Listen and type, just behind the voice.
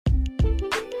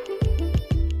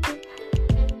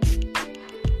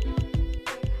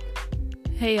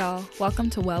Hey y'all, welcome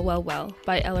to Well, Well, Well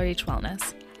by LRH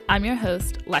Wellness. I'm your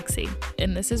host, Lexi,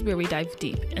 and this is where we dive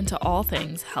deep into all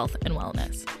things health and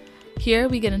wellness. Here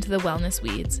we get into the wellness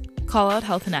weeds, call out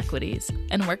health inequities,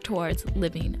 and work towards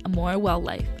living a more well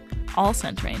life, all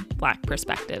centering Black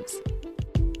perspectives.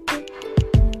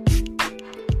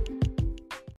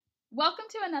 Welcome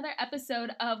to another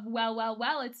episode of Well, Well,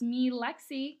 Well. It's me,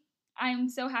 Lexi. I'm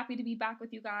so happy to be back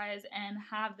with you guys and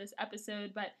have this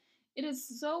episode, but it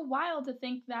is so wild to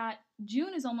think that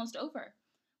June is almost over.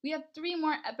 We have 3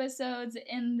 more episodes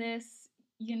in this,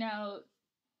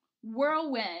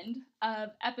 whirlwind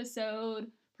of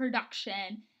episode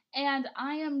production, and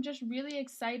I am just really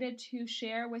excited to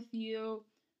share with you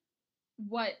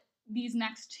what these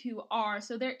next 2 are.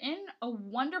 So they're in a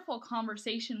wonderful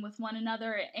conversation with one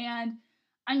another, and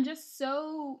I'm just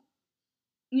so,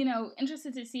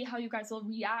 interested to see how you guys will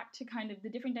react to kind of the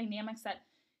different dynamics that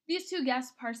these 2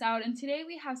 guests parse out. And today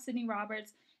we have Sydney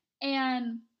Roberts.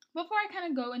 And before I kind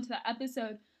of go into the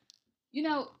episode,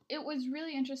 it was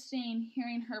really interesting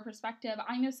hearing her perspective.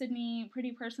 I know Sydney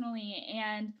pretty personally,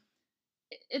 and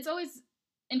it's always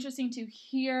interesting to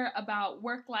hear about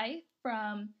work life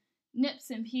from nips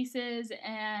and pieces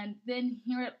and then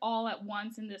hear it all at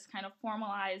once in this kind of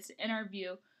formalized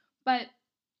interview. But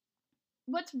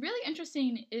what's really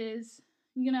interesting is,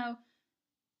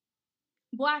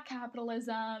 Black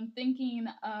capitalism, thinking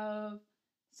of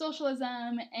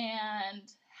socialism and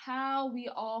how we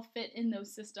all fit in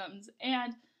those systems.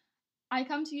 And I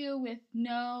come to you with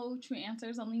no true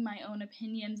answers, only my own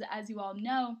opinions, as you all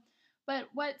know. But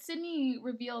what Sydney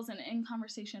reveals in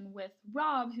conversation with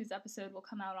Rob, whose episode will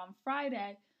come out on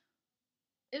Friday,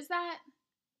 is that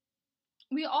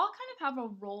we all kind of have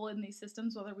a role in these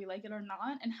systems, whether we like it or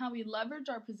not, and how we leverage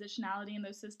our positionality in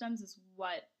those systems is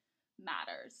what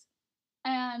matters.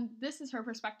 And this is her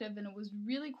perspective, and it was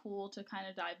really cool to kind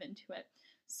of dive into it.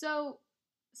 So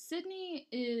Sydney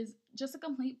is just a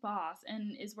complete boss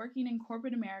and is working in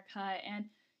corporate America, and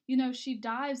she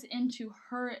dives into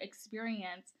her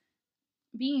experience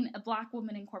being a Black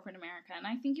woman in corporate America. And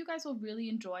I think you guys will really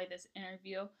enjoy this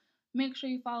interview. Make sure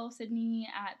you follow Sydney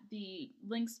at the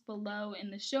links below in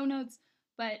the show notes.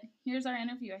 But here's our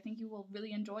interview. I think you will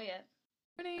really enjoy it.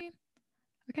 Morning.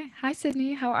 Okay. Hi,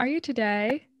 Sydney. How are you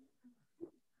today?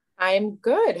 I'm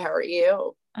good. How are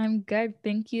you? I'm good.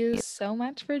 Thank you so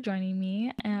much for joining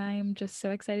me. I'm just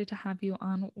so excited to have you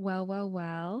on Well, Well,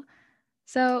 Well.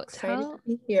 So Excited to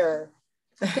be here.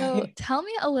 Tell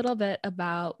me a little bit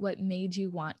about what made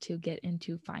you want to get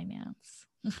into finance.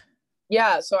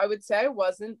 Yeah, so I would say I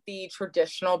wasn't the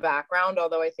traditional background,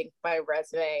 although I think my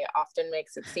resume often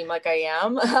makes it seem like I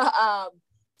am.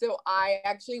 So I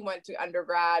actually went to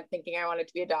undergrad thinking I wanted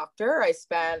to be a doctor.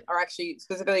 Actually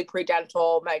specifically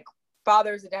pre-dental. My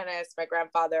father's a dentist. My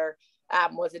grandfather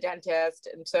was a dentist.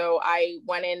 And so I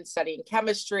went in studying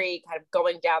chemistry, kind of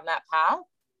going down that path.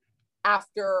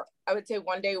 After, I would say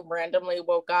one day randomly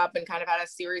woke up and kind of had a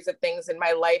series of things in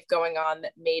my life going on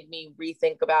that made me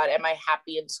rethink about, am I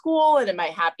happy in school? And am I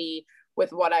happy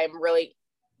with what I'm really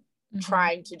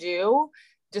trying to do?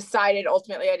 Decided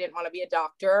ultimately I didn't want to be a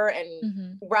doctor.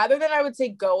 And rather than, I would say,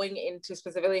 going into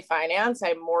specifically finance,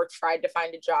 I more tried to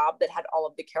find a job that had all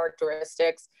of the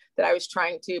characteristics that I was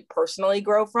trying to personally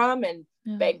grow from. And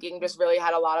banking just really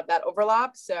had a lot of that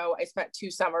overlap. So I spent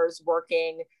 2 summers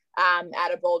working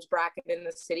at a bulge bracket in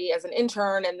the city as an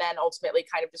intern, and then ultimately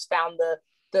kind of just found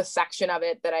the section of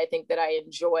it that I think that I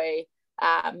enjoy,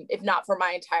 if not for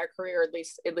my entire career, at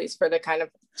least for the kind of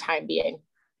time being.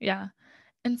 Yeah.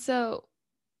 And so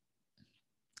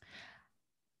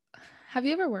have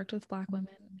you ever worked with Black women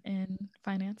in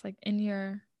finance, like in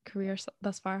your career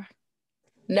thus far?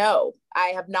 No,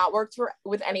 I have not worked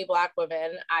with any Black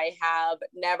women. I have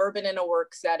never been in a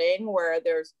work setting where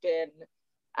there's been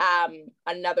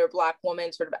another Black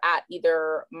woman sort of at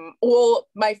either, well,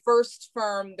 my first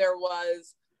firm, there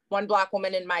was 1 Black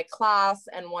woman in my class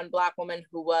and 1 Black woman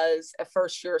who was a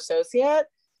first-year associate.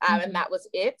 And that was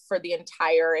it for the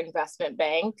entire investment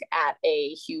bank at a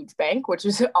huge bank, which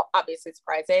is obviously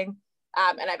surprising.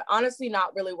 And I've honestly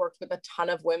not really worked with a ton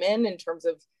of women in terms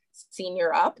of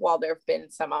senior up, while there have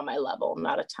been some on my level,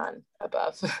 not a ton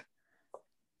above.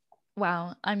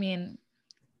 Wow. I mean,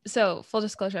 so full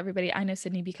disclosure, everybody, I know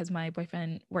Sydney because my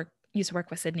boyfriend used to work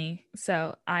with Sydney.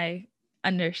 So I'm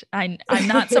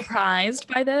not surprised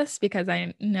by this because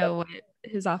I know what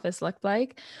his office looked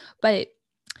like. But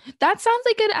that sounds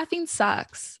like it effing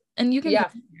sucks. And you can,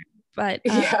 but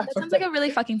that sounds like it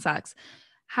really fucking sucks.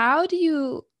 How do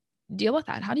you deal with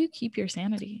that? How do you keep your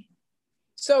sanity?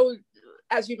 So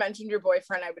as you mentioned, your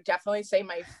boyfriend, I would definitely say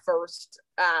my first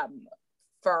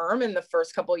firm in the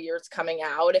first couple of years coming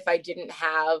out, if I didn't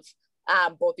have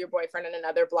both your boyfriend and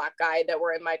another Black guy that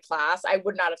were in my class, I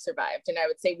would not have survived. And I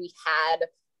would say we had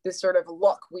this sort of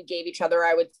look we gave each other.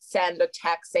 I would send a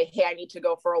text, say, hey, I need to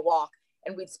go for a walk.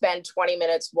 And we'd spend 20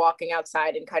 minutes walking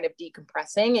outside and kind of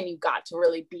decompressing, and you got to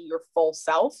really be your full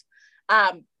self.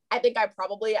 I think I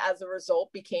probably, as a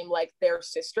result, became like their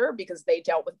sister, because they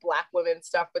dealt with Black women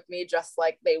stuff with me just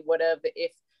like they would have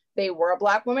if they were a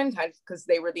Black woman, kind of because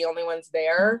they were the only ones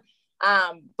there.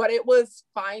 But it was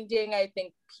finding, I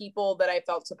think, people that I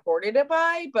felt supported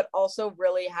by, but also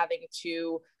really having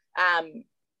to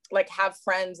like have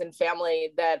friends and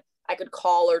family that I could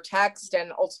call or text.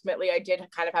 And ultimately I did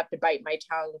kind of have to bite my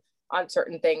tongue on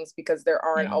certain things, because there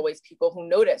aren't always people who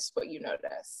notice what you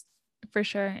notice. For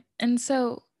sure. And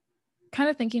so kind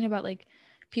of thinking about like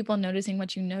people noticing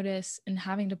what you notice and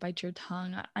having to bite your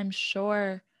tongue, I'm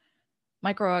sure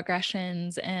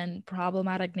microaggressions and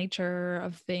problematic nature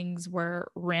of things were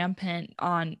rampant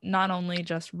on not only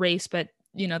just race, but,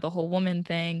 you know, the whole woman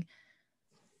thing.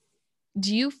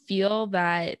 Do you feel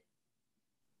that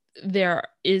there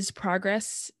is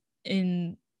progress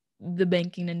in the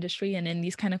banking industry and in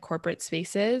these kind of corporate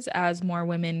spaces as more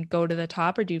women go to the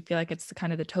top, or do you feel like it's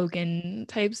kind of the token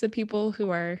types of people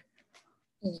who are?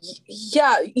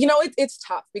 Yeah, you know, it's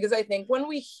tough, because I think when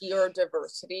we hear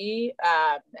diversity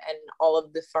and all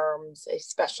of the firms,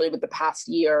 especially with the past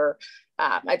year,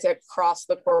 I'd say across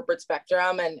the corporate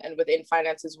spectrum and within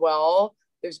finance as well,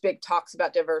 there's big talks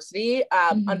about diversity.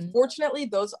 Unfortunately,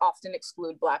 those often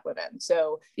exclude Black women.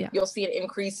 So you'll see an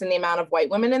increase in the amount of white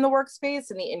women in the workspace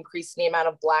and the increase in the amount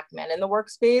of Black men in the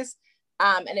workspace.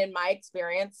 And in my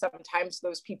experience, sometimes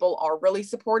those people are really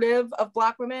supportive of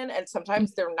Black women, and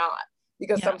sometimes they're not,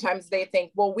 because sometimes they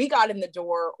think, well, we got in the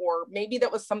door, or maybe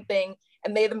that was something,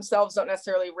 and they themselves don't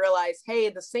necessarily realize, hey,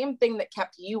 the same thing that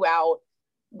kept you out,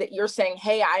 that you're saying,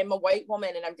 hey, I'm a white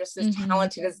woman and I'm just as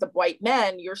talented as the white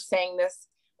men, you're saying this,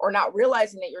 or not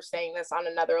realizing that you're saying this on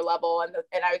another level.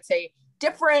 And I would say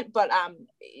different, but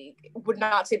would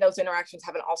not say those interactions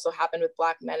haven't also happened with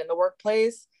Black men in the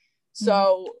workplace.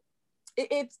 So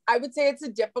I would say it's a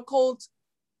difficult,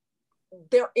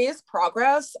 there is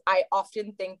progress. I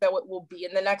often think that it will be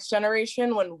in the next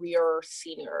generation when we are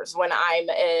seniors, when I'm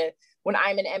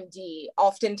an MD.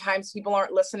 Oftentimes people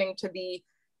aren't listening to the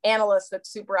analyst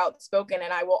that's super outspoken,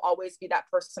 and I will always be that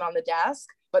person on the desk,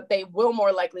 but they will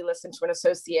more likely listen to an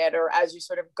associate, or as you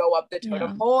sort of go up the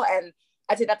totem pole. And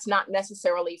I'd say that's not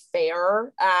necessarily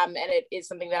fair. And it is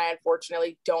something that I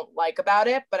unfortunately don't like about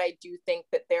it, but I do think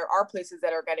that there are places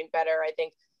that are getting better. I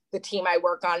think the team I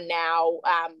work on now,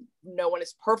 no one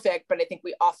is perfect, but I think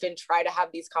we often try to have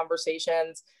these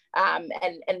conversations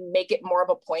and make it more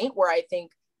of a point, where I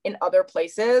think in other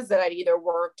places that I'd either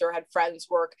worked or had friends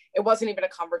work, it wasn't even a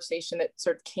conversation that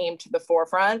sort of came to the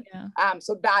forefront.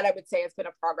 So that I would say has been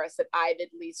a progress that I've at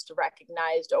least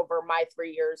recognized over my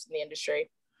 3 years in the industry.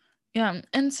 Yeah.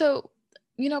 And so,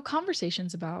 you know,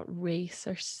 conversations about race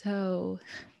are so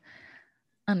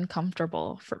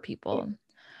uncomfortable for people.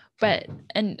 But,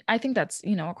 and I think that's,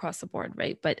 you know, across the board,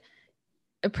 right? But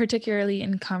particularly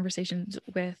in conversations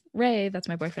with Ray, that's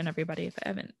my boyfriend, everybody, if I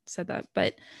haven't said that,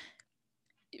 but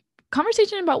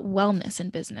conversation about wellness in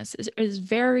business is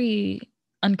very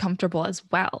uncomfortable as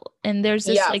well. And there's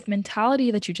this like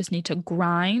mentality that you just need to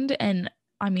grind. And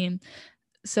I mean,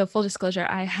 so full disclosure,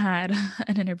 I had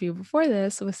an interview before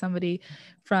this with somebody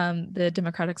from the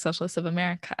Democratic Socialists of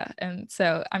America. And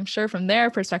so I'm sure from their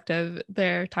perspective,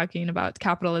 they're talking about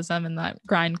capitalism and that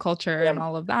grind culture and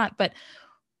all of that. But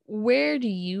where do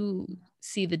you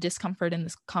see the discomfort in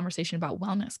this conversation about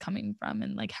wellness coming from,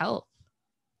 and like health?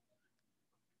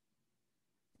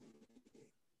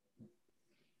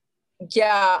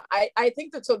 Yeah, I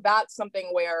think that, so that's something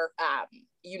where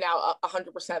you now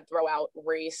 100% throw out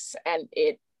race, and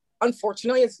it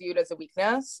unfortunately is viewed as a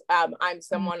weakness. I'm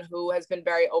someone who has been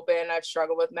very open. I've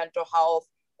struggled with mental health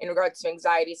in regards to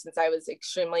anxiety since I was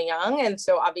extremely young. And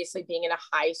so obviously being in a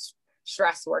high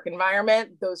stress work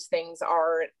environment, those things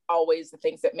are always the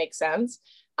things that make sense.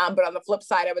 But on the flip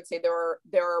side, I would say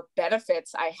there are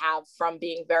benefits I have from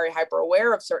being very hyper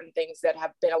aware of certain things that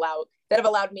have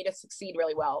allowed me to succeed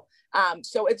really well.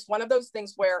 So it's one of those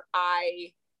things where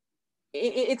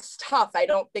it's tough. I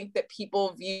don't think that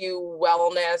people view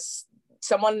wellness.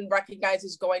 Someone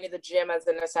recognizes going to the gym as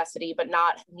a necessity, but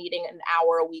not needing an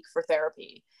hour a week for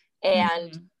therapy.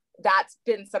 And that's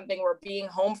been something where being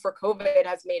home for COVID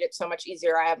has made it so much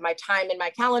easier. I have my time in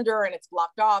my calendar and it's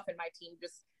blocked off, and my team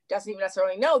just doesn't even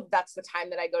necessarily know that's the time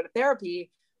that I go to therapy,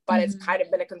 but it's kind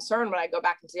of been a concern when I go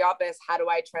back into the office. How do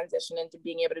I transition into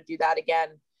being able to do that again?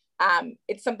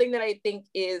 It's something that I think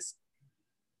is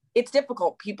it's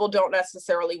difficult. People don't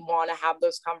necessarily want to have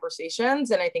those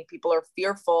conversations. And I think people are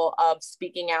fearful of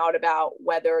speaking out about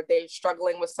whether they're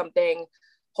struggling with something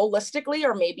holistically,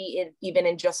 or maybe even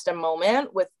in just a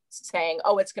moment, with saying,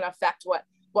 oh, it's going to affect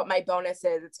what my bonus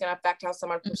is. It's going to affect how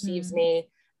someone perceives me.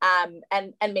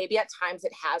 And maybe at times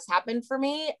it has happened for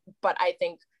me, but I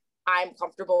think I'm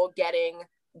comfortable getting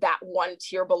that one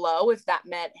tier below if that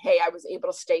meant, hey, I was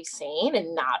able to stay sane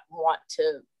and not want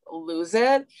to lose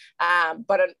it.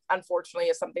 But unfortunately,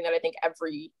 it's something that I think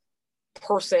every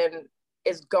person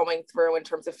is going through in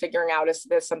terms of figuring out, is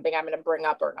this something I'm going to bring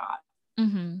up or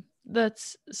not?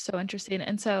 That's so interesting.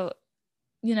 And so,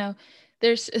 you know,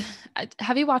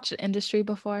 have you watched Industry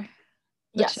before?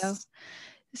 Yes. Show?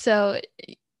 So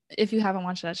if you haven't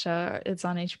watched that show, it's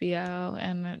on HBO,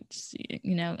 and it's,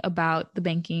 you know, about the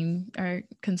banking or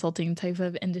consulting type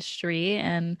of industry.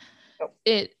 And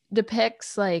it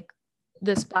depicts like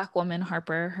this Black woman,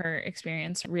 Harper, her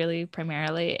experience really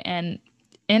primarily. And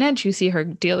in it, you see her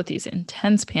deal with these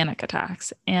intense panic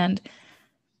attacks. And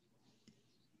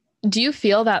do you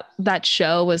feel that that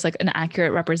show was like an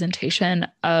accurate representation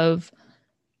of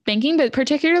banking, but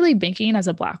particularly banking as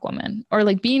a Black woman, or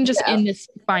like being just in this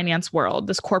finance world,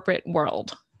 this corporate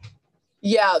world?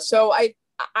 Yeah. So I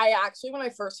actually, when I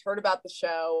first heard about the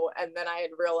show and then I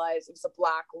had realized it was a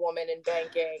Black woman in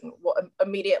banking, well,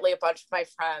 immediately a bunch of my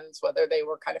friends, whether they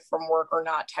were kind of from work or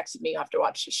not, texted me, you have to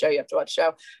watch the show, you have to watch the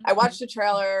show. I watched the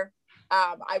trailer.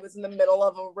 I was in the middle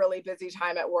of a really busy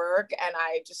time at work, and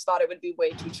I just thought it would be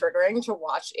way too triggering to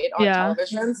watch it on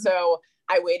television. So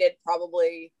I waited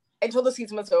probably until the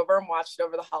season was over and watched it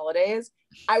over the holidays.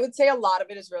 I would say a lot of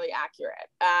it is really accurate.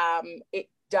 It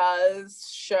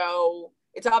does show,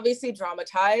 it's obviously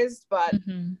dramatized, but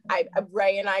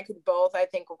Ray and I could both, I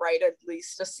think, write at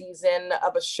least a season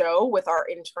of a show with our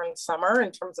intern Summer,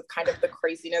 in terms of kind of the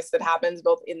craziness that happens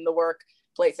both in the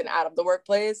workplace and out of the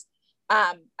workplace.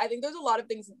 I think there's a lot of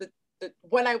things that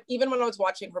when I was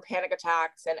watching her panic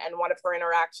attacks and one of her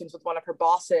interactions with one of her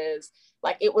bosses,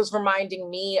 like, it was reminding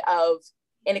me of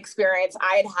an experience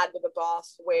I had had with a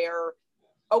boss where,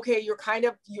 okay,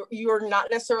 you're not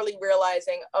necessarily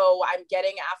realizing, oh, I'm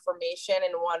getting affirmation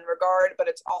in one regard, but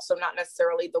it's also not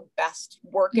necessarily the best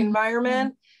work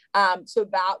environment. So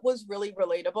that was really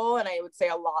relatable. And I would say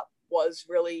a lot was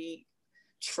really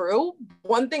true.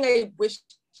 One thing I wish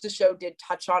the show did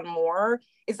touch on more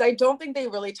is I don't think they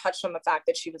really touched on the fact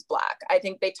that she was Black. I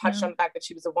think they touched on the fact that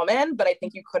she was a woman, but I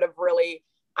think you could have really,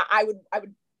 I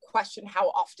would question how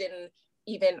often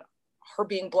even her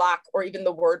being Black, or even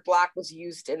the word Black, was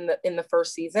used in the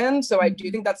first season. So I do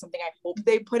think that's something I hope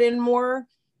they put in more,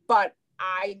 but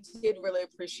I did really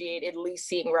appreciate at least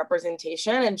seeing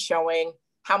representation and showing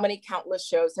how many countless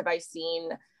shows have I seen,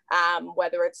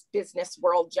 whether it's business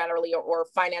world generally or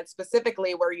finance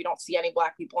specifically, where you don't see any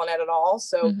Black people in it at all.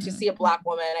 So to see a Black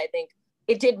woman, I think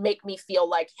it did make me feel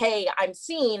like, hey, I'm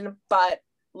seen, but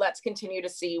let's continue to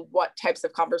see what types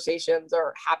of conversations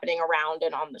are happening around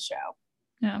and on the show.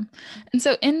 Yeah. And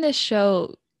so in this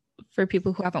show, for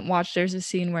people who haven't watched, there's a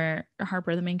scene where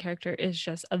Harper, the main character, is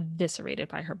just eviscerated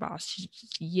by her boss. She's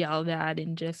just yelled at,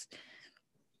 and just,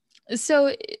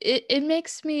 so it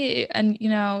makes me, and you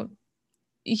know,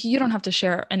 you don't have to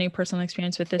share any personal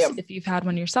experience with this if you've had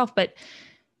one yourself, but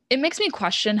it makes me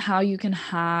question how you can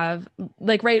have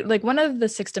like one of the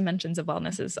 6 dimensions of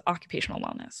wellness is occupational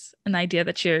wellness, and the idea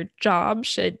that your job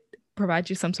should provide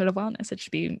you some sort of wellness. It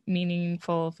should be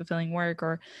meaningful, fulfilling work,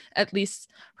 or at least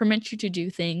permit you to do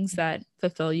things that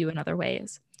fulfill you in other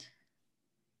ways.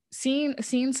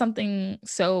 Seeing something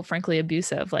so frankly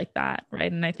abusive like that,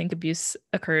 right? And I think abuse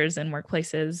occurs in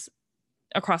workplaces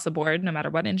across the board, no matter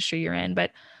what industry you're in,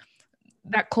 but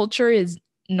that culture is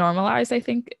normalized, I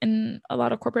think, in a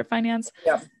lot of corporate finance.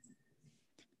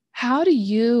 How do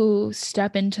you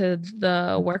step into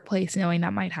the workplace knowing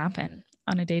that might happen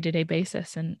on a day-to-day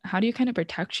basis, and how do you kind of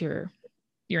protect your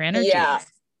energy?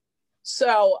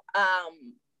 So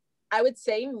I would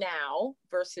say now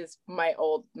versus my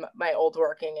old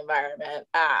working environment,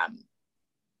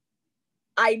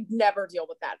 I never deal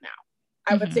with that now.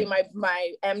 I would say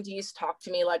my MDs talk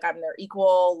to me like I'm their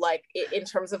equal, like in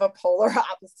terms of a polar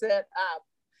opposite.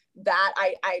 That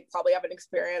I probably haven't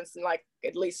experienced in like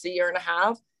at least a year and a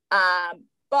half.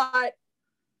 But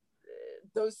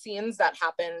those scenes that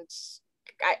happened,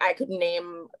 I could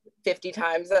name 50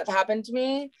 times that happened to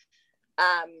me.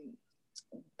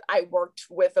 I worked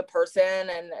with a person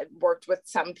and worked with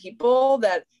some people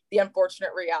that the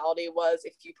unfortunate reality was,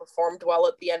 if you performed well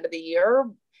at the end of the year,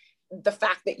 the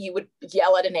fact that you would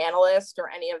yell at an analyst or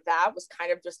any of that was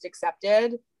kind of just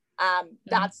accepted.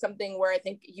 That's something where I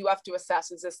think you have to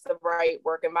assess, is this the right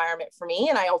work environment for me?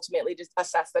 And I ultimately just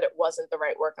assessed that it wasn't the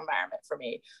right work environment for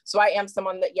me. So I am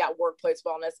someone that, workplace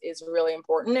wellness is really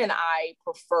important. And I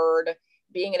preferred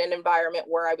being in an environment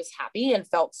where I was happy and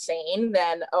felt sane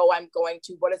than, I'm going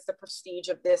to, what is the prestige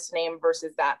of this name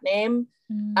versus that name?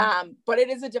 But it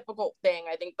is a difficult thing.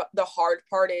 I think the hard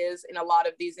part is, in a lot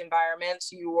of these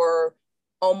environments, you were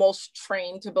almost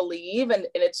trained to believe, and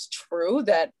it's true,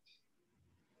 that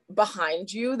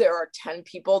behind you there are 10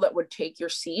 people that would take your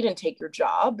seat and take your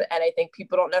job. And I think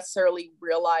people don't necessarily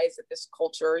realize that this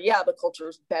culture, the culture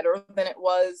is better than it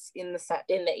was in the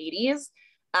 80s,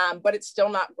 but it's still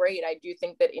not great. I do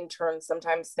think that interns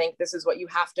sometimes think this is what you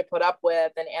have to put up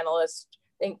with, and analysts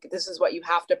think this is what you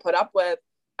have to put up with,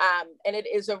 and it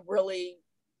is a really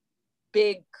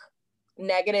big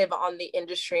negative on the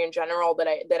industry in general that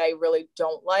I really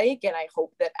don't like. And I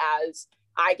hope that as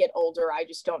I get older, I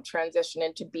just don't transition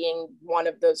into being one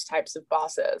of those types of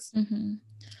bosses. Mm-hmm.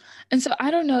 And so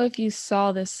I don't know if you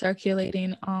saw this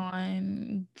circulating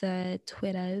on the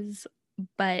Twitters,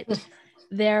 but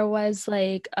there was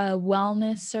like a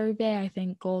wellness survey I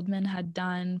think Goldman had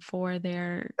done for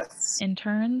their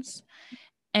interns.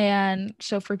 And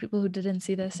so for people who didn't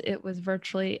see this, it was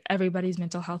virtually everybody's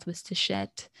mental health was to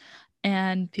shit.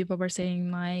 And people were saying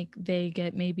like they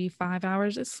get maybe 5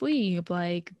 hours of sleep,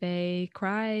 like they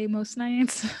cry most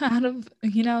nights out of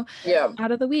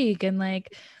the week, and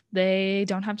like they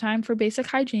don't have time for basic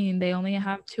hygiene. They only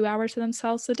have 2 hours to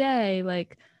themselves a day,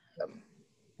 like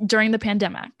during the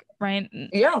pandemic, right?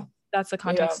 Yeah. That's the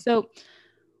context. So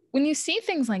when you see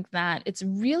things like that, it's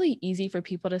really easy for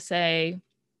people to say,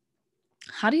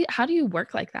 how do you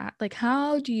work like that? Like,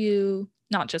 how do you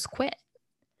not just quit?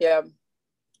 Yeah.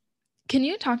 Can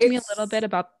you talk to me a little bit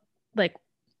about like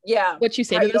what you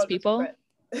say to those people?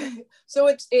 So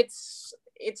it's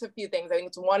a few things. I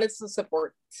think it's the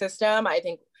support system. I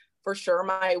think for sure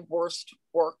my worst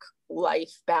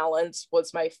work-life balance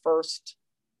was my first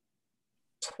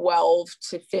 12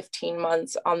 to 15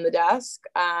 months on the desk.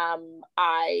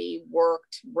 I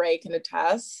worked, Ray can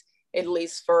attest, at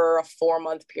least for a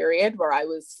 4-month period where I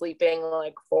was sleeping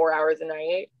like 4 hours a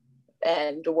night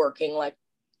and working like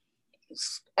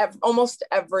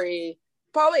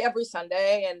probably every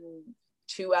Sunday and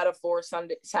 2 out of 4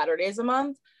 Saturdays a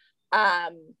month.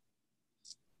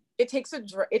 It takes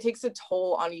a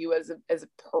toll on you as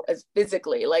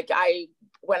physically. Like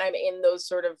when I'm in those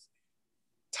sort of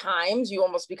times, you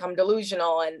almost become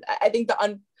delusional. And I think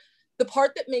the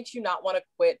part that makes you not want to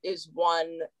quit is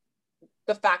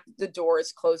the fact that the door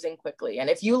is closing quickly. And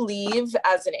if you leave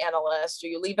as an analyst or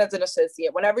you leave as an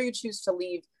associate, whenever you choose to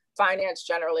leave finance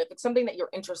generally, if it's something that you're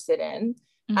interested in,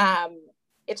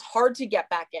 it's hard to get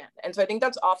back in. And so I think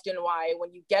that's often why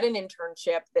when you get an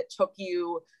internship that took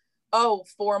you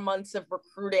 4 months of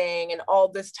recruiting and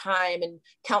all this time and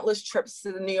countless trips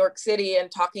to New York City and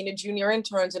talking to junior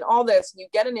interns and all this, you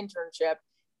get an internship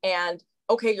and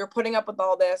okay, you're putting up with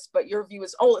all this, but your view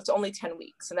is, it's only 10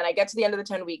 weeks. And then I get to the end of the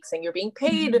 10 weeks and you're being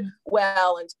paid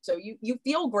well. And so you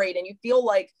feel great and you feel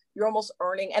like you're almost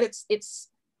earning. And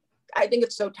I think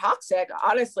it's so toxic.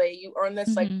 Honestly, you earn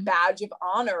this like badge of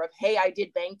honor of, hey, I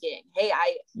did banking. Hey,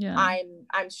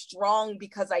 I'm strong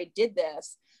because I did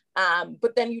this.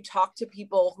 But then you talk to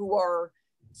people who are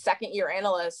second year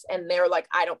analysts and they're like,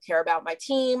 I don't care about my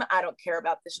team. I don't care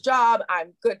about this job.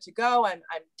 I'm good to go. I'm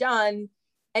done.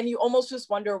 And you almost just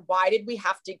wonder, why did we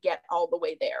have to get all the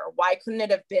way there? Why couldn't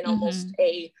it have been almost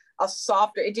a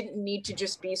softer, it didn't need to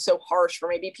just be so harsh for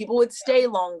maybe people would stay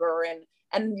longer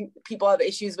and people have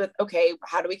issues with, okay,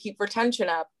 how do we keep retention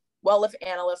up? Well, if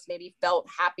analysts maybe felt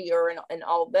happier and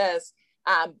all this,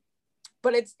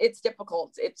 but it's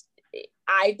difficult.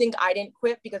 I think I didn't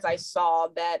quit because I saw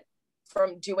that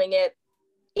from doing it,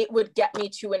 it would get me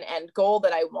to an end goal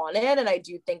that I wanted. And I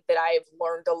do think that I've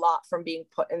learned a lot from being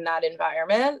put in that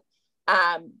environment.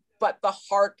 But the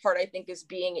hard part, I think, is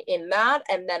being in that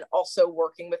and then also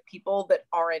working with people that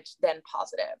aren't then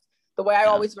positive. The way I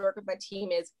always work with my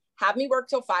team is have me work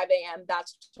till 5 a.m.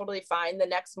 That's totally fine. The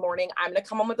next morning, I'm going to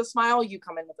come in with a smile. You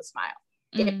come in with a smile.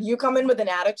 If you come in with an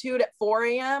attitude at 4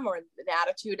 a.m. or an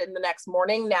attitude in the next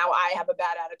morning, now I have a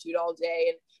bad attitude all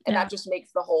day. And that just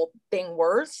makes the whole thing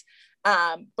worse.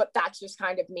 But that's just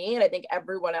kind of me. And I think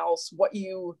everyone else,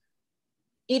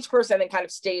 each person then kind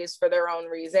of stays for their own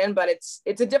reason, but it's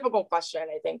a difficult question,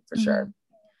 I think, for sure.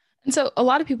 And so a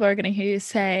lot of people are going to hear you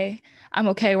say, I'm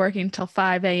okay working till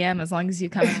 5 a.m. as long as you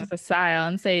come in with a style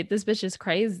and say, this bitch is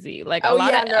crazy. Like a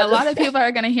lot of people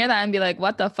are going to hear that and be like,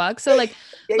 what the fuck? So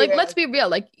let's be real.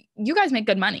 Like you guys make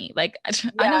good money. Like I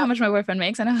know Yeah. how much my boyfriend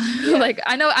makes. I know Yeah. like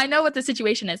I know what the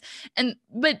situation is.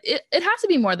 But it has to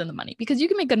be more than the money, because you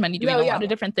can make good money doing a lot of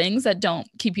different things that don't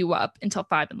keep you up until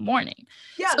 5 a.m.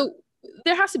 Yeah. So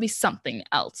there has to be something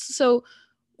else. So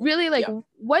really, like,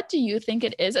 what do you think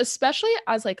it is, especially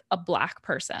as like a Black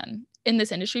person in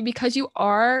this industry, because you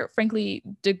are frankly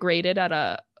degraded at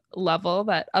a level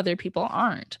that other people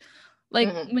aren't? Like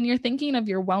when you're thinking of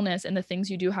your wellness and the things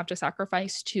you do have to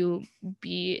sacrifice to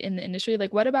be in the industry,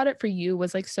 like what about it for you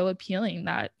was like so appealing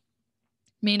that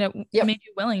made you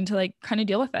willing to like kind of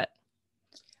deal with it?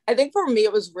 I think for me,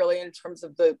 it was really in terms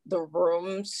of the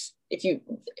rooms. If you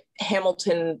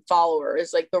Hamilton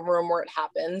followers, like the room where it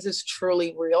happens is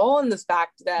truly real. And this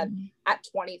fact that at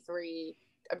 23,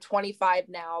 I'm 25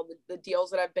 now, the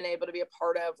deals that I've been able to be a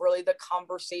part of, really the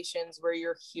conversations where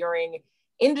you're hearing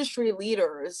industry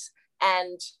leaders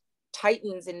and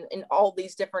titans in all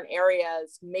these different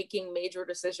areas making major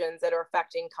decisions that are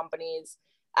affecting companies.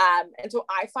 And so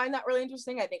I find that really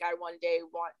interesting. I think I one day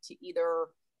want to either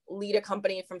lead a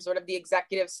company from sort of the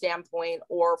executive standpoint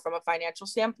or from a financial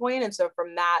standpoint. And so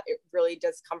from that, it really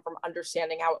does come from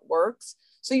understanding how it works.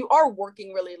 So you are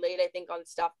working really late, I think, on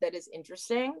stuff that is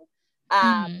interesting.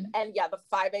 And yeah, the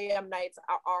 5 a.m. nights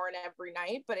aren't every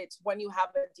night, but it's when you have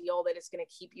a deal that is going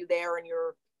to keep you there and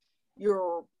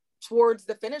you're towards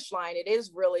the finish line. It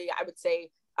is really, I would say,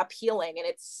 appealing, and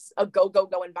it's a go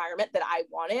environment that I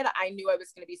wanted. I knew I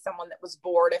was going to be someone that was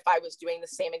bored if I was doing the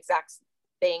same exact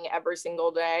thing every single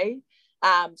day.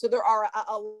 So there are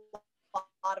a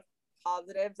lot of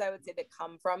positives, I would say, that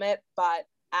come from it. But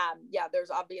yeah,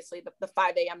 there's obviously the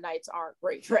 5 a.m. nights aren't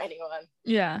great for anyone.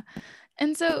 Yeah.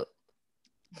 And so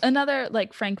another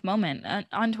like frank moment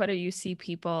on Twitter, you see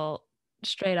people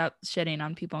straight up shitting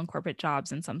on people in corporate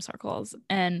jobs in some circles,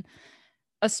 and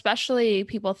especially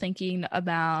people thinking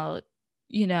about,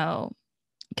 you know,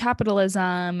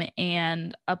 capitalism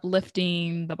and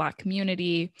uplifting the Black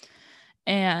community.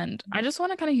 And I just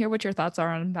want to kind of hear what your thoughts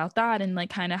are about that, and like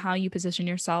kind of how you position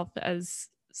yourself as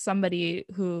somebody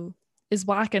who is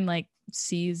Black and like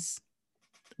sees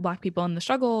Black people in the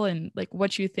struggle, and like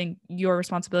what you think your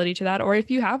responsibility to that, or if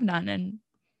you have none. And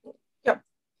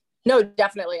no,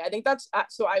 definitely. I think that's,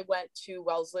 so I went to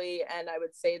Wellesley, and I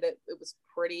would say that it was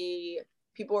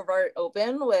people were very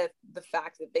open with the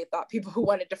fact that they thought people who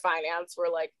wanted to finance were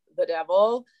like the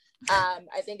devil.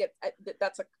 I think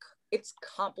it's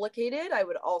complicated. I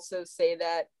would also say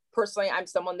that personally, I'm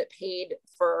someone that paid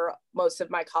for most of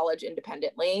my college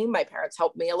independently. My parents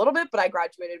helped me a little bit, but I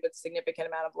graduated with a significant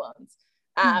amount of loans.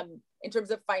 In terms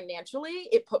of financially,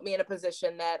 it put me in a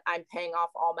position that I'm paying off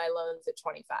all my loans at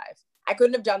 25. I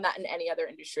couldn't have done that in any other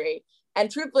industry. And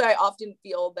truthfully, I often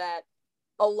feel that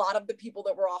a lot of the people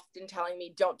that were often telling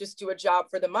me, don't just do a job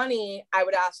for the money, I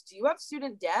would ask, do you have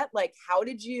student debt? Like, how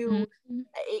did you,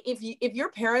 if your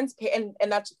parents pay,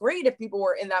 and that's great if people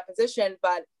were in that position,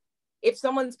 but if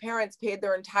someone's parents paid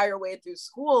their entire way through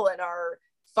school and are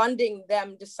funding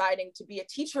them deciding to be a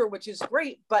teacher, which is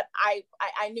great, but I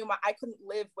knew I couldn't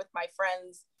live with my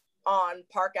friends on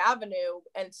Park Avenue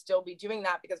and still be doing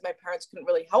that because my parents couldn't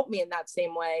really help me in that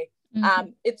same way.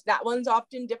 It's that one's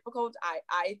often difficult,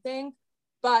 I think.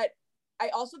 But I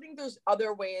also think there's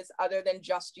other ways other than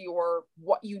just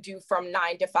what you do from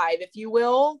 9 to 5, if you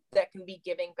will, that can be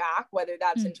giving back, whether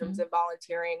that's in terms of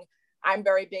volunteering. I'm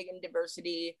very big in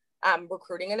diversity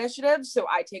recruiting initiatives. So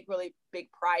I take really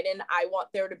big pride in, I want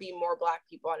there to be more Black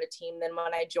people on a team than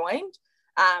when I joined.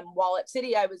 While at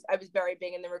Citi, I was very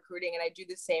big in the recruiting, and I do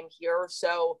the same here.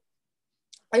 So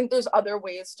I think there's other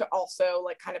ways to also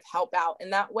like kind of help out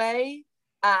in that way.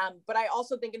 But I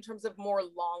also think in terms of more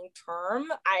long-term,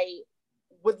 I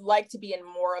would like to be in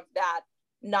more of that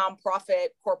nonprofit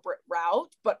corporate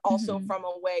route, but also from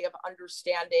a way of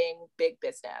understanding big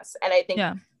business. And I think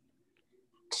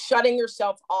shutting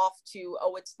yourself off to,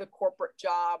 oh, it's the corporate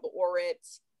job or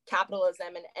it's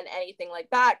capitalism and anything like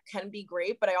that can be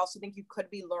great. But I also think you could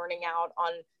be learning out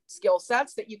on skill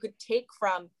sets that you could take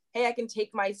from, hey, I can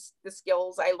take the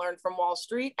skills I learned from Wall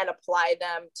Street and apply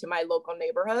them to my local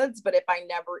neighborhoods. But if I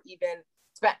never even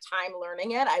spent time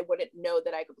learning it, I wouldn't know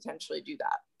that I could potentially do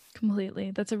that.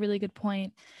 Completely. That's a really good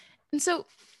point. And so,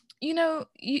 you know,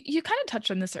 you kind of touched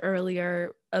on this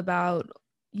earlier about,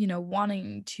 you know,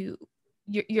 wanting to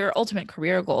your ultimate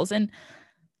career goals. And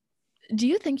do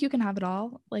you think you can have it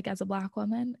all, like as a Black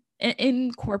woman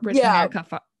in corporate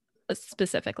America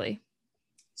specifically?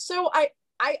 So I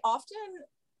often,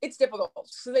 it's difficult.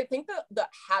 So they think that the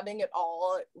having it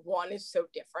all, one, is so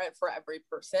different for every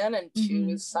person, and two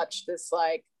is such this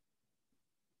like,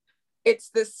 it's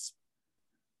this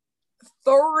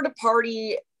third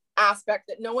party aspect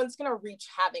that no one's going to reach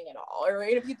having it all. Or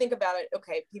if you think about it,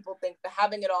 okay, people think the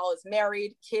having it all is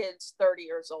married, kids, 30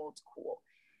 years old, cool.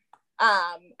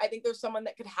 I think there's someone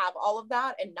that could have all of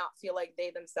that and not feel like they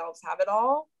themselves have it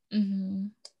all. Mm-hmm.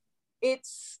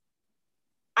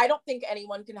 I don't think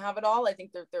anyone can have it all. I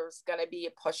think that there's going to be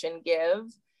a push and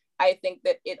give. I think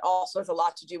that it also has a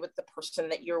lot to do with the person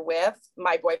that you're with.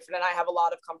 My boyfriend and I have a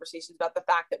lot of conversations about the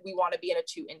fact that we want to be in a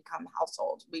 2-income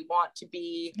household. We want to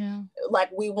be like,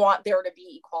 we want there to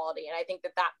be equality. And I think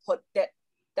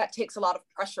that takes a lot of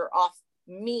pressure off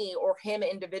me or him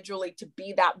individually to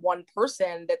be that one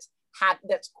person that's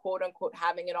quote unquote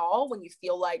having it all, when you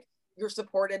feel like you're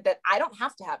supported, that I don't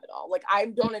have to have it all. Like, I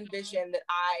don't envision that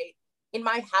in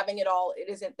my having it all, it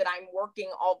isn't that I'm working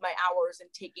all of my hours and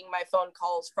taking my phone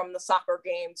calls from the soccer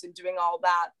games and doing all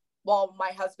that while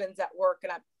my husband's at work.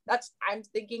 And I'm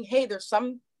thinking, hey, there's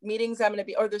some meetings I'm going to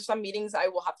be, or there's some meetings I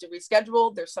will have to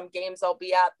reschedule. There's some games I'll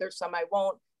be at. There's some I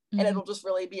won't. Mm-hmm. And it'll just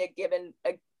really be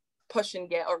a push and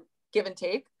get, or give and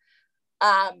take.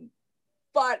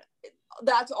 But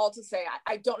that's all to say,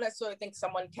 I don't necessarily think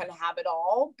someone can have it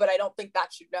all, but I don't think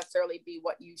that should necessarily be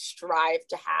what you strive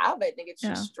to have. I think it's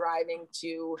just striving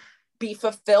to be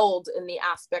fulfilled in the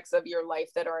aspects of your life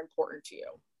that are important to you.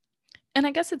 And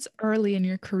I guess it's early in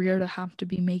your career to have to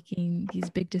be making these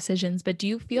big decisions, but do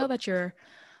you feel that your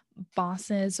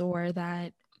bosses or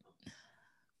that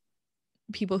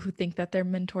people who think that they're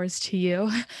mentors to you,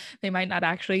 they might not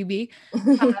actually be,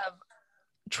 have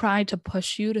tried to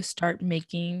push you to start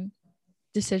making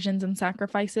decisions and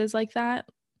sacrifices like that?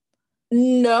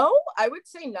 No, I would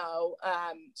say no.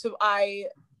 So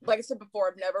like I said before,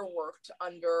 I've never worked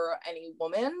under any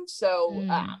woman. So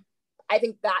I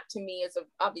think that to me is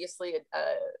obviously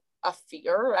a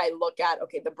fear. I look at,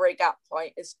 okay, the breakout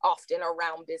point is often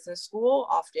around business school,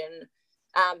 often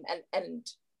and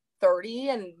 30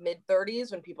 and mid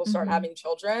 30s when people start having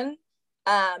children.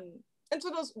 And so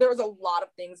there's a lot of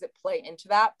things that play into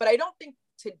that, but I don't think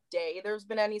today there's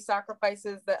been any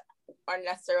sacrifices that are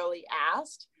necessarily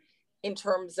asked in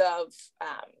terms of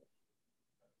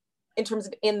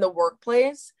in the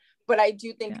workplace. But I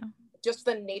do think just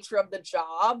the nature of the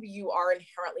job, you are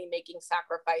inherently making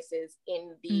sacrifices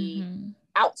in the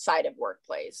outside of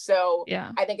workplace. So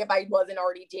I think if I wasn't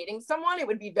already dating someone, it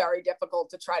would be very difficult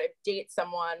to try to date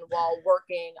someone while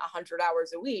working 100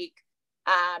 hours a week,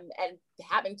 and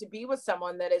having to be with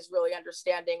someone that is really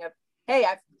understanding of, hey,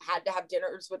 I've had to have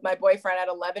dinners with my boyfriend at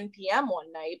 11 p.m.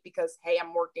 one night because, hey,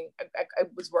 I'm working. I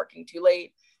was working too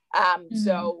late.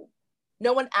 So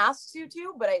no one asks you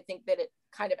to, but I think that it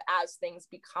kind of, as things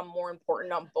become more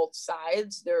important on both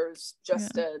sides, there's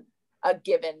just a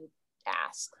given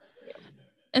ask.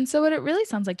 And so what it really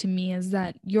sounds like to me is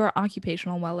that your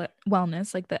occupational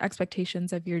wellness, like the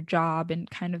expectations of your job and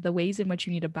kind of the ways in which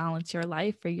you need to balance your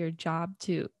life for your job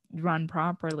to run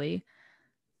properly,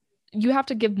 you have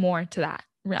to give more to that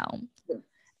realm.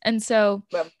 And so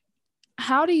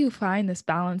how do you find this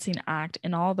balancing act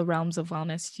in all the realms of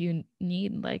wellness you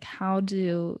need? Like, how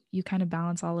do you kind of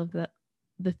balance all of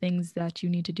the things that you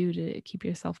need to do to keep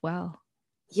yourself well?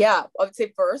 Yeah, I would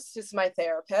say first is my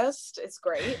therapist. It's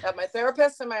great. My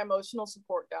therapist and my emotional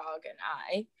support dog and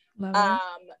I. Love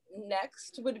it.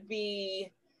 Next would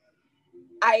be,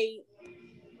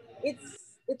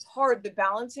 it's hard. The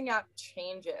balancing act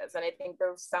changes. And I think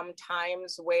there's some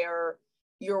times where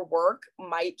your work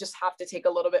might just have to take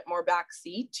a little bit more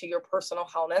backseat to your personal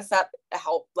wellness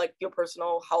your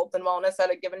personal health and wellness at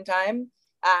a given time.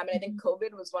 And I think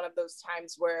COVID was one of those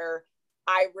times where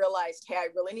I realized, hey, I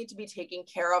really need to be taking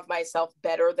care of myself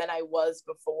better than I was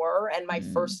before. And my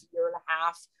first year and a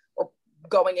half, or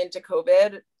going into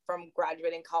COVID from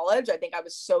graduating college, I think I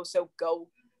was so go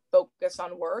focus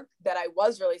on work that I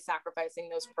was really sacrificing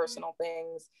those personal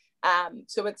things.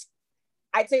 So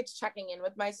I'd say it's checking in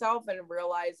with myself and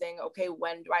realizing, okay,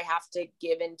 when do I have to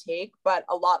give and take? But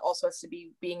a lot also has to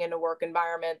be being in a work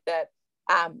environment that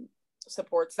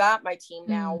supports that. My team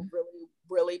now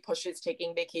really pushes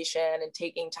taking vacation and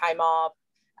taking time off.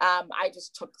 I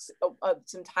just took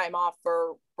some time off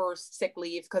for sick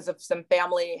leave because of some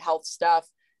family health stuff.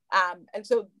 And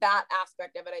so that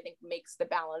aspect of it, I think, makes the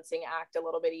balancing act a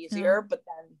little bit easier. But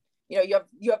then,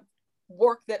 you have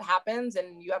work that happens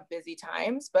and you have busy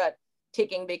times, but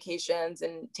taking vacations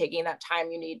and taking that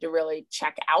time you need to really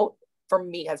check out, for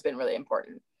me, has been really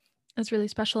important. That's really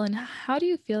special. And how do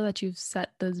you feel that you've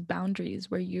set those boundaries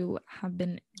where you have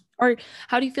been, or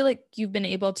how do you feel like you've been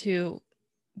able to,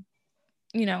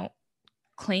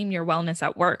 claim your wellness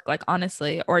at work, like,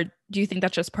 honestly? Or do you think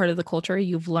that's just part of the culture?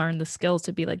 You've learned the skills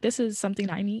to be like, this is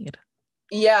something I need.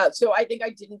 Yeah. So I think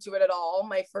I didn't do it at all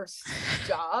my first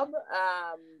job.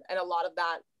 And a lot of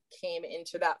that came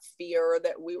into that fear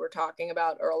that we were talking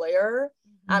about earlier.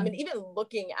 And even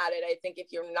looking at it, I think if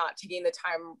you're not taking the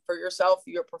time for yourself,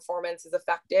 your performance is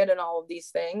affected and all of these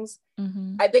things.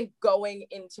 I think going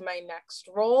into my next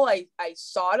role, I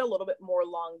saw it a little bit more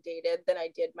long dated than I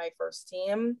did my first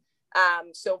team.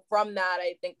 So from that,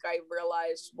 I think I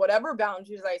realized whatever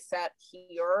boundaries I set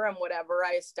here and whatever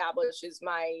I establish is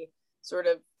my sort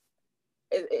of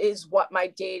is what my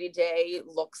day-to-day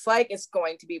looks like, is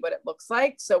going to be what it looks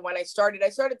like. So when I started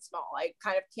small. I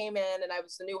kind of came in and I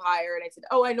was the new hire and I said,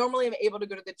 oh, I normally am able to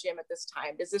go to the gym at this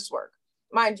time. Does this work?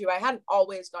 Mind you, I hadn't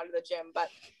always gone to the gym, but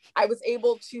I was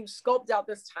able to sculpt out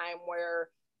this time where,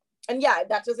 and yeah,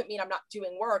 that doesn't mean I'm not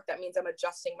doing work. That means I'm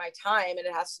adjusting my time. And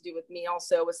it has to do with me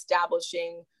also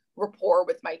establishing rapport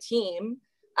with my team.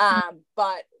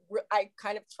 But I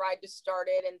kind of tried to start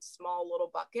it in small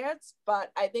little buckets.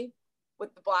 But I think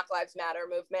with the Black Lives Matter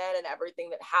movement and everything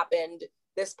that happened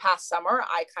this past summer,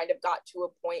 I kind of got to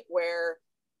a point where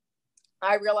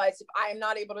I realized if I'm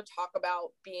not able to talk about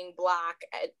being Black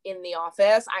in the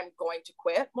office, I'm going to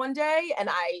quit one day. And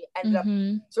I ended up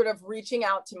sort of reaching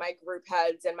out to my group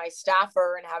heads and my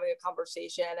staffer and having a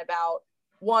conversation about,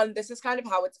 one, this is kind of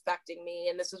how it's affecting me,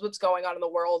 and this is what's going on in the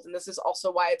world. And this is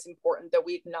also why it's important that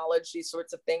we acknowledge these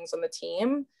sorts of things on the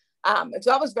team. And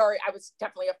so I was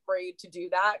definitely afraid to do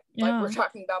that, like we were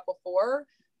talking about before.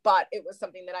 But it was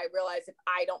something that I realized if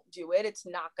I don't do it, it's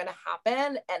not going to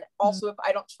happen. And also, if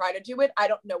I don't try to do it, I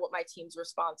don't know what my team's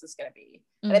response is going to be.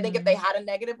 And I think if they had a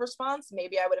negative response,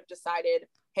 maybe I would have decided,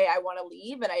 hey, I want to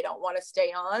leave and I don't want to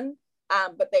stay on.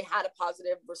 But they had a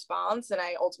positive response. And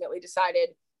I ultimately decided,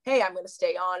 hey, I'm going to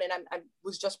stay on. And I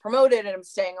was just promoted and I'm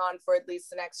staying on for at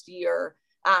least the next year.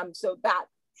 So that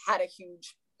had a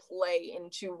huge play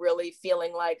into really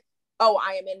feeling like, oh,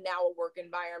 I am in now a work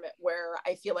environment where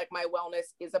I feel like my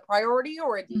wellness is a priority,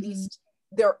 or at least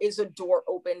there is a door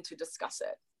open to discuss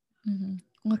it.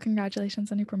 Well,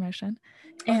 congratulations on your promotion.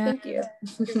 Thank you.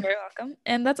 You're very welcome.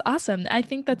 And that's awesome. I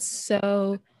think that's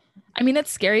so, I mean, it's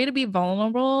scary to be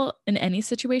vulnerable in any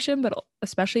situation, but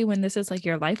especially when this is like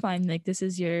your lifeline, like this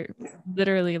is your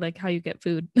literally like how you get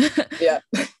food. Yeah.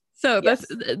 So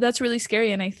that's really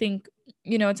scary. And I think,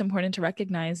 it's important to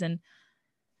recognize, and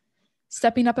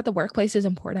stepping up at the workplace is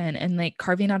important, and like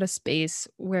carving out a space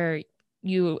where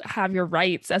you have your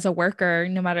rights as a worker,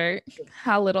 no matter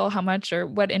how little, how much, or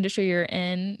what industry you're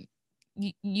in,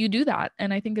 you do that.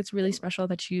 And I think it's really special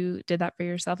that you did that for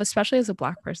yourself, especially as a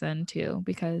Black person too,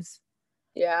 because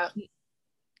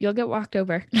you'll get walked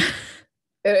over.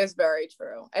 It is very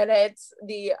true. And I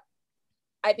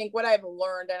think what I've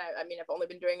learned, and I mean, I've only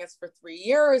been doing this for 3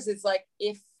 years, is like,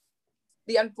 if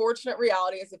the unfortunate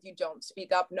reality is if you don't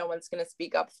speak up, no one's going to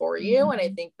speak up for you. And I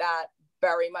think that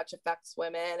very much affects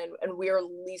women. And we're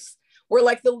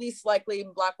like the least likely,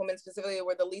 Black women specifically,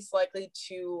 we're the least likely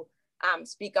to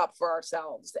speak up for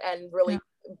ourselves. And really,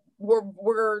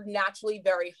 we're naturally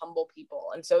very humble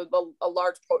people. And so a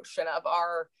large portion of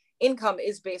our income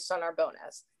is based on our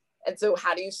bonus. And so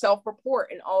how do you self-report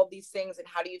and all these things? And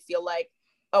how do you feel like,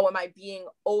 oh, am I being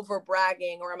over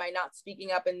bragging, or am I not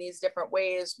speaking up in these different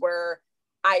ways? Where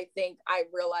I think I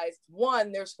realized,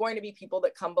 one, there's going to be people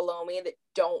that come below me that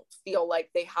don't feel like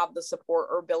they have the support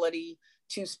or ability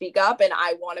to speak up, and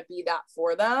I want to be that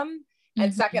for them.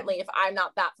 And secondly, if I'm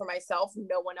not that for myself,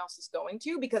 no one else is going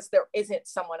to, because there isn't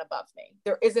someone above me.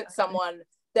 There isn't someone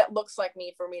that looks like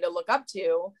me for me to look up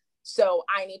to. So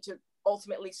I need to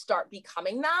ultimately start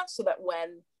becoming that, so that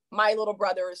when my little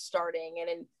brother is starting, and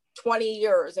in 20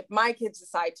 years, if my kids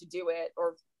decide to do it,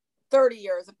 or 30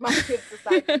 years, if my kids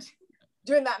decide to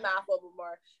doing that math a little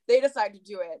more, they decide to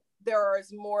do it, there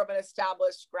is more of an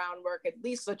established groundwork, at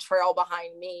least a trail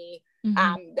behind me,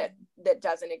 that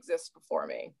doesn't exist before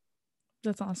me.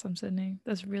 That's awesome, Sydney.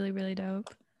 That's really, really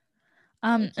dope.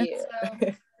 And so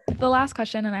the last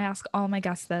question, and I ask all my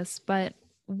guests this, but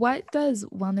what does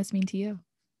wellness mean to you?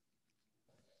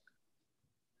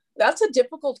 That's a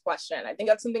difficult question. I think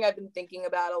that's something I've been thinking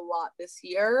about a lot this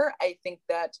year. I think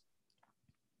that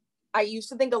I used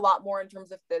to think a lot more in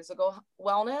terms of physical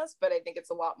wellness, but I think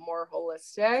it's a lot more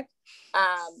holistic.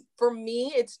 For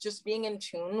me, it's just being in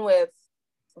tune with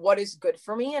what is good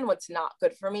for me and what's not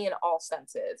good for me in all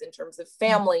senses, in terms of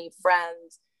family,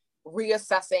 friends,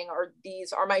 reassessing,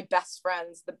 are my best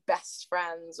friends the best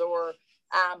friends, or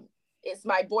is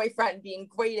my boyfriend being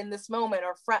great in this moment,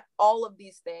 or all of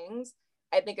these things.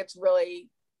 I think it's really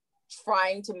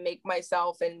trying to make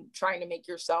myself and trying to make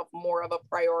yourself more of a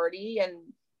priority,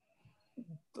 and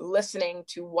listening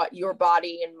to what your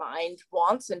body and mind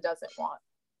wants and doesn't want.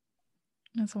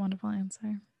 That's a wonderful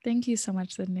answer. Thank you so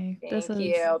much, Sydney. Thank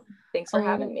you. Thanks for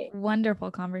having me. Wonderful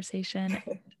conversation.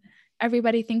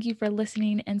 Everybody, thank you for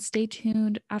listening, and stay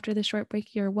tuned after the short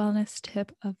break. Your wellness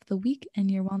tip of the week and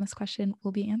your wellness question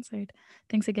will be answered.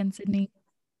 Thanks again, Sydney.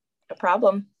 No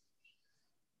problem.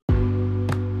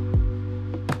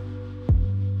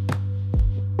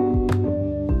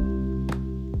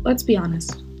 Let's be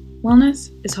honest,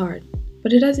 wellness is hard,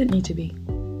 but it doesn't need to be.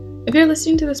 If you're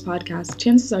listening to this podcast,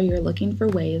 chances are you're looking for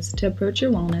ways to approach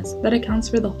your wellness that accounts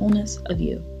for the wholeness of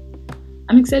you.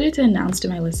 I'm excited to announce to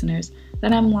my listeners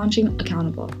that I'm launching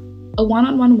Accountable, a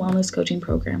one-on-one wellness coaching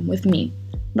program with me,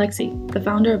 Lexi, the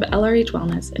founder of LRH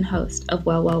Wellness and host of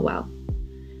Well, Well, Well.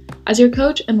 As your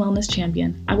coach and wellness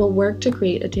champion, I will work to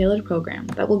create a tailored program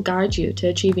that will guide you to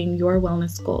achieving your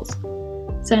wellness goals.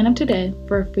 Sign up today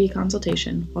for a free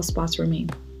consultation while spots remain.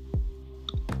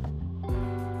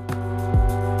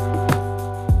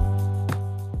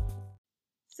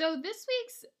 So this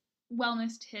week's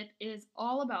wellness tip is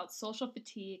all about social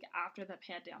fatigue after the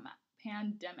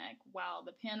pandemic. Wow,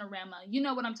 the panorama. You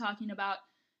know what I'm talking about.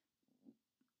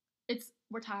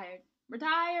 We're tired. We're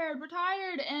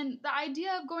tired. And the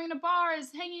idea of going to bars,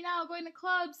 hanging out, going to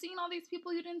clubs, seeing all these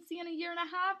people you didn't see in a year and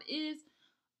a half is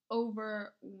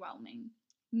overwhelming.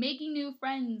 Making new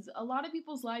friends. A lot of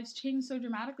people's lives change so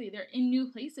dramatically. They're in new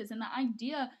places, and the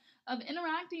idea of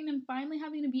interacting and finally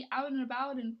having to be out and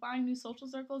about and find new social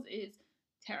circles is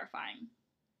terrifying.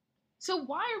 So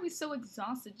why are we so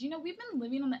exhausted? You know, we've been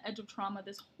living on the edge of trauma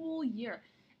this whole year,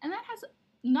 and that has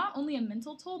not only a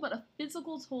mental toll, but a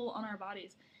physical toll on our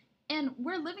bodies. And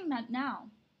we're living that now.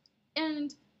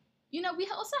 And, you know, we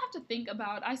also have to think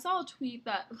about, I saw a tweet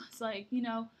that was like, you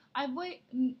know,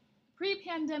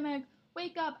 pre-pandemic,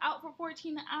 wake up, out for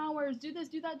 14 hours, do this,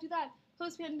 do that.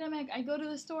 Post-pandemic, I go to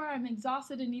the store, I'm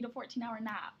exhausted and need a 14-hour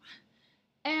nap.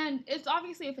 And it's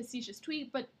obviously a facetious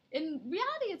tweet, but in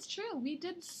reality, it's true. We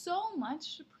did so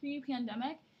much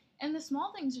pre-pandemic, and the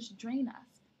small things just drain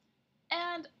us.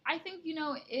 And I think, you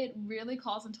know, it really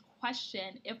calls into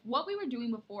question if what we were doing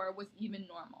before was even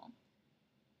normal.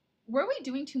 Were we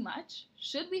doing too much?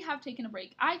 Should we have taken a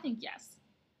break? I think yes.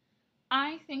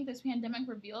 I think this pandemic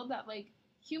revealed that, like,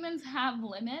 humans have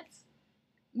limits.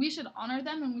 We should honor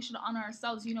them, and we should honor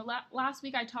ourselves. You know, last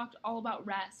week I talked all about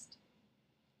rest.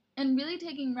 And really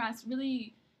taking rest,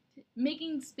 really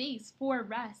making space for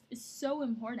rest is so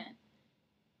important.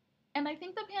 And I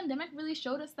think the pandemic really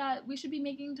showed us that we should be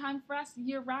making time for rest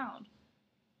year round.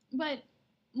 But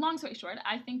long story short,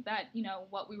 I think that, you know,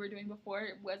 what we were doing before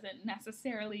wasn't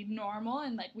necessarily normal,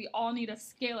 and like we all need to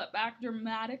scale it back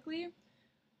dramatically.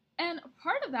 And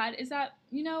part of that is that,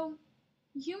 you know,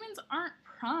 humans aren't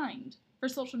primed for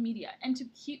social media and to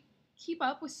keep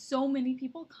up with so many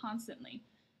people constantly.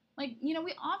 Like, you know,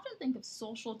 we often think of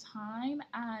social time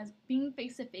as being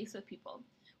face-to-face with people.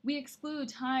 We exclude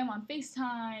time on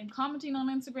FaceTime, commenting on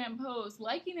Instagram posts,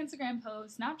 liking Instagram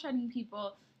posts, Snapchatting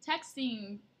people,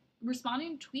 texting,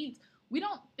 responding to tweets. We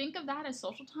don't think of that as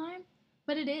social time,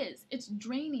 but it is. It's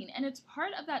draining, and it's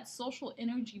part of that social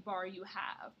energy bar you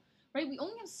have, right? We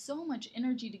only have so much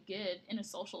energy to give in a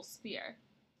social sphere.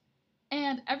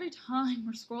 And every time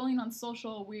we're scrolling on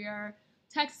social, we're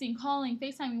texting, calling,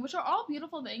 FaceTiming, which are all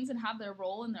beautiful things and have their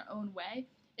role in their own way,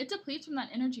 it depletes from that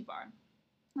energy bar.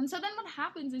 And so then what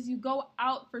happens is you go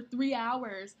out for 3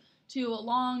 hours to a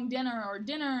long dinner or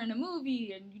dinner and a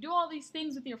movie, and you do all these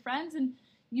things with your friends, and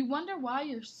you wonder why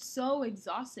you're so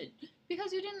exhausted.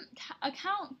 Because you didn't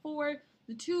account for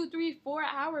the 2, 3, 4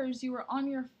 hours you were on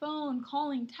your phone,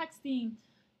 calling, texting,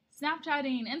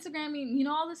 Snapchatting, Instagramming, you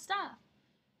know, all this stuff.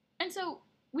 And so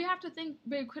we have to think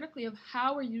very critically of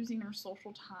how we're using our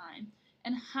social time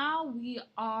and how we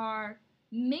are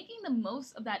making the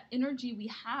most of that energy we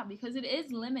have, because it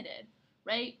is limited,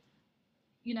 right?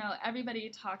 You know, everybody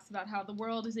talks about how the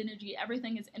world is energy,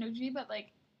 everything is energy, but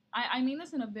like, I mean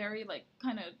this in a very like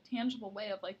kind of tangible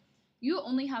way of like, you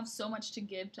only have so much to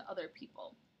give to other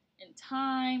people in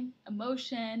time,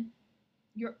 emotion,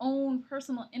 your own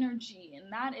personal energy, and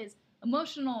that is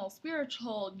emotional,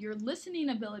 spiritual, your listening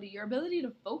ability, your ability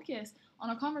to focus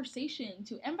on a conversation,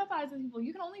 to empathize with people.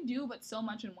 You can only do but so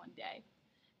much in one day.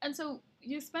 And so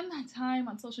you spend that time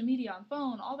on social media, on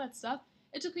phone, all that stuff,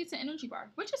 it depletes the energy bar,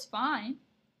 which is fine.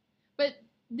 But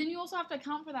then you also have to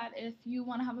account for that if you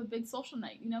want to have a big social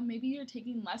night. You know, maybe you're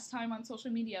taking less time on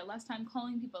social media, less time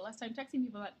calling people, less time texting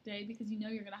people that day because you know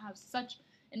you're going to have such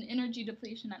an energy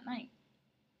depletion at night.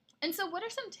 And so what are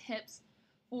some tips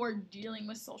for dealing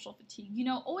with social fatigue? You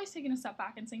know, always taking a step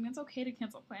back and saying it's okay to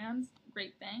cancel plans,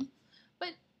 great thing.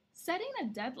 But setting a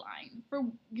deadline for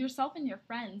yourself and your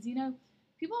friends. You know,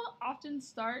 people often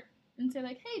start and say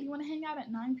like, hey, do you want to hang out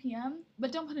at 9 p.m.?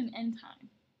 But don't put an end time.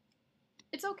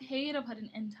 It's okay to put an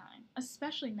end time,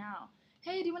 especially now.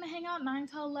 hey, do you want to hang out 9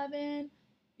 till 11?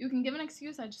 You can give an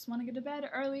excuse, I just want to get to bed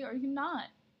early, or you can not.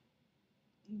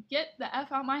 Get the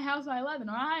F out my house by 11,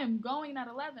 or I am going at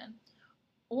 11.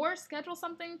 Or schedule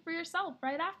something for yourself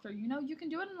right after. You know, you can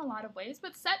do it in a lot of ways,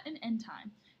 but set an end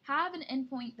time. Have an end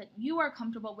point that you are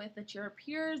comfortable with, that your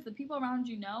peers, the people around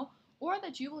you know, or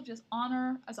that you will just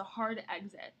honor as a hard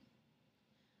exit.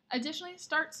 Additionally,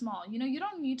 start small. You know, you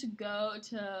don't need to go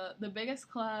to the biggest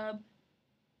club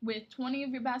with 20 of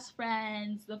your best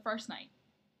friends the first night.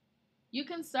 You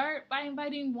can start by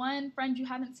inviting one friend you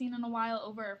haven't seen in a while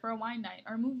over for a wine night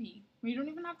or a movie where you don't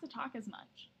even have to talk as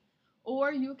much.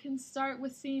 Or you can start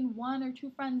with seeing 1 or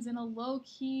 2 friends in a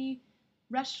low-key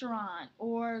restaurant,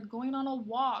 or going on a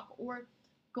walk, or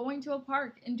going to a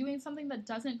park and doing something that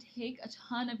doesn't take a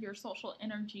ton of your social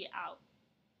energy out.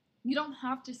 You don't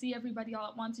have to see everybody all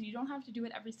at once, and you don't have to do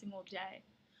it every single day.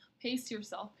 Pace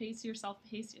yourself, pace yourself,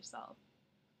 pace yourself.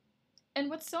 And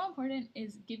what's so important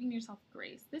is giving yourself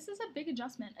grace. This is a big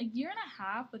adjustment. A year and a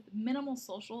half with minimal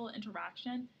social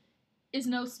interaction is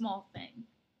no small thing.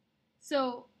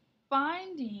 So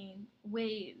finding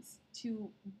ways to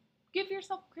give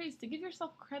yourself grace, to give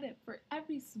yourself credit for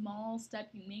every small step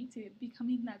you make to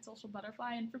becoming that social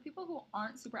butterfly. And for people who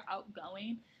aren't super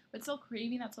outgoing, but still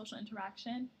craving that social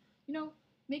interaction, you know,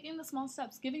 making the small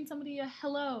steps, giving somebody a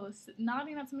hello,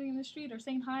 nodding at somebody in the street, or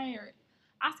saying hi, or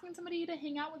asking somebody to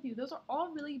hang out with you. Those are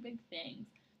all really big things.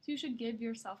 So you should give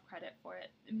yourself credit for it,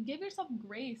 and give yourself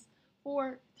grace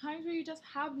for times where you just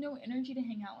have no energy to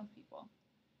hang out with people.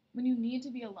 When you need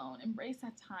to be alone, embrace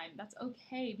that time. That's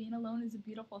okay. Being alone is a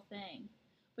beautiful thing.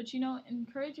 But, you know,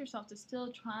 encourage yourself to still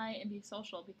try and be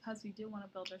social, because we do want to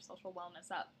build our social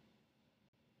wellness up.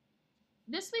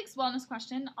 This week's wellness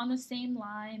question, on the same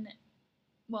line,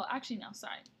 well, actually, no,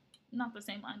 sorry, not the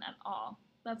same line at all.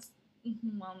 That's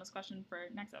wellness question for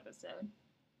next episode.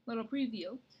 Little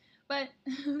preview. But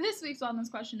this week's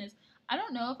wellness question is, I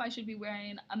don't know if I should be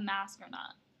wearing a mask or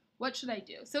not. What should I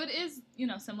do? So it is, you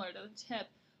know, similar to the tip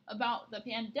about the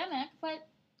pandemic, but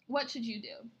what should you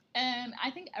do? And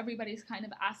I think everybody's kind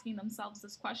of asking themselves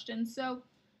this question. So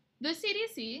the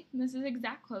CDC, this is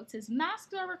exact quote, says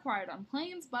masks are required on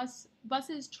planes,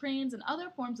 buses, trains, and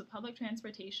other forms of public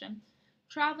transportation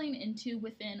traveling into,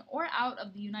 within, or out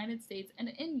of the United States, and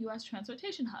in U.S.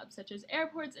 transportation hubs, such as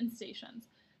airports and stations.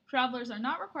 Travelers are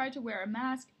not required to wear a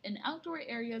mask in outdoor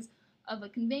areas of a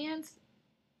conveyance,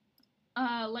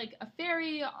 like a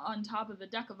ferry, on top of the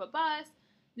deck of a bus.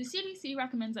 The CDC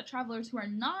recommends that travelers who are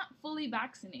not fully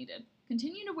vaccinated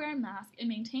continue to wear a mask and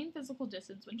maintain physical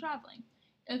distance when traveling.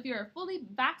 If you're fully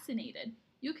vaccinated,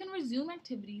 you can resume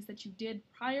activities that you did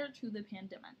prior to the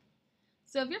pandemic.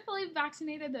 So if you're fully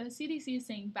vaccinated, the CDC is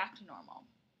saying back to normal.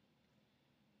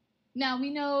 Now, we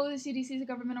know the CDC is a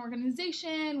government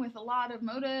organization with a lot of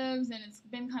motives, and it's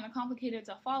been kind of complicated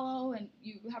to follow, and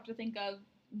you have to think of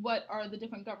what are the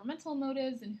different governmental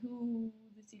motives and who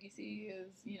the CDC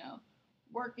is, you know,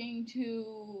 working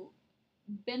to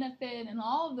benefit, and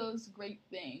all of those great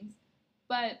things.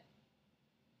 But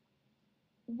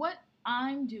what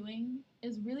I'm doing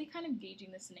is really kind of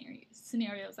gauging the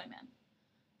scenarios I'm in.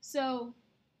 So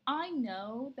I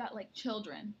know that, like,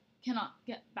 children cannot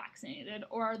get vaccinated,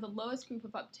 or are the lowest group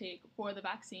of uptake for the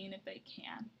vaccine if they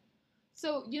can.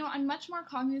 So, you know, I'm much more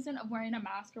cognizant of wearing a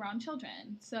mask around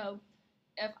children. So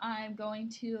if I'm going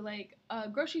to, like, a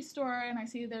grocery store and I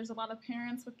see there's a lot of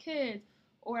parents with kids,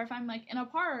 or if I'm, like, in a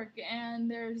park and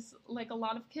there's, like, a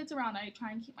lot of kids around, I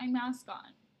try and keep my mask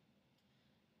on.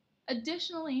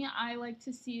 Additionally, I like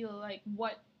to see, like,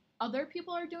 what other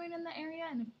people are doing in the area,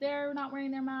 and if they're not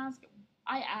wearing their mask,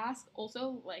 I ask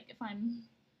also, like, if I'm,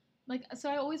 like, so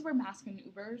I always wear masks in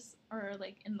Ubers, or,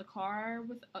 like, in the car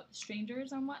with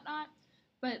strangers and whatnot.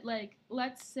 But, like,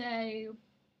 let's say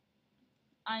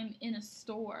I'm in a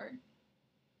store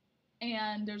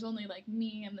and there's only, like,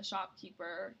 me and the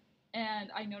shopkeeper,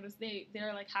 and I notice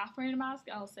they're like half wearing a mask.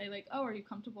 I'll say, like, oh, are you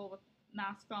comfortable with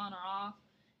mask on or off?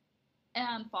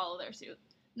 And follow their suit.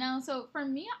 Now, so for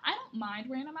me, I don't mind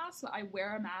wearing a mask, so I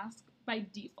wear a mask by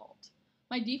default.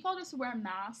 My default is to wear a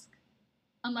mask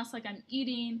unless, like, I'm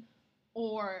eating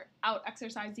or out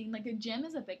exercising. Like, a gym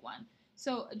is a big one.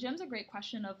 So a gym's a great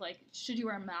question of, like, should you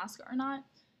wear a mask or not?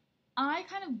 I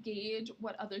kind of gauge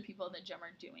what other people in the gym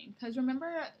are doing, because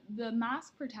remember, the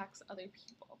mask protects other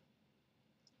people.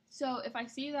 So if I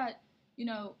see that, you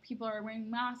know, people are wearing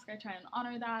masks, I try and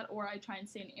honor that, or I try and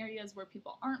stay in areas where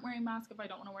people aren't wearing masks if I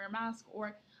don't want to wear a mask,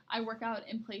 or I work out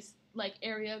in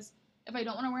areas, if I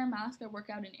don't want to wear a mask, I work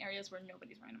out in areas where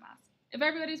nobody's wearing a mask. If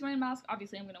everybody's wearing a mask,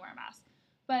 obviously I'm going to wear a mask.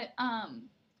 But,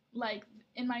 like,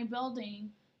 in my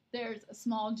building, there's a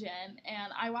small gym,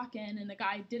 and I walk in, and the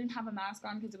guy didn't have a mask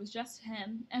on because it was just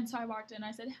him. And so I walked in, and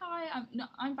I said, hi,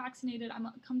 I'm vaccinated.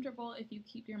 I'm comfortable if you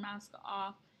keep your mask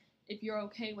off, if you're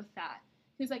okay with that.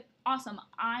 He's like, awesome,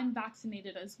 I'm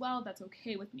vaccinated as well. That's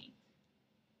okay with me.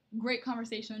 Great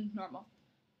conversation, normal.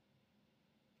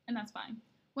 And that's fine.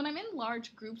 When I'm in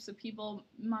large groups of people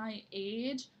my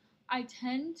age, I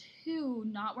tend to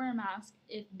not wear a mask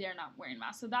if they're not wearing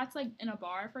masks. So that's like in a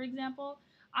bar, for example.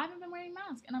 I haven't been wearing a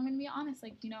mask, and I'm going to be honest,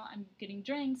 like, I'm getting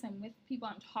drinks, I'm with people,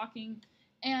 I'm talking,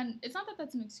 and it's not that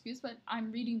that's an excuse, but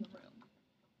I'm reading the room.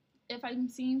 If I'm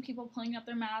seeing people pulling up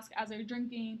their mask as they're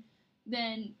drinking,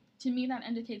 then to me that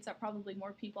indicates that probably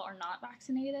more people are not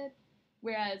vaccinated,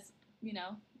 whereas,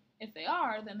 if they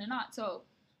are, then they're not. So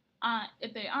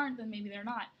if they aren't, then maybe they're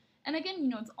not. And again,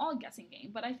 it's all a guessing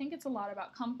game, but I think it's a lot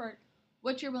about comfort,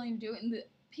 what you're willing to do, and the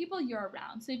people you're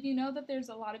around. So if you know that there's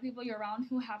a lot of people you're around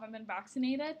who haven't been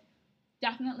vaccinated,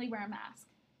 definitely wear a mask.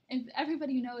 If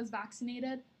everybody you know is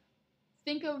vaccinated,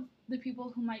 think of the people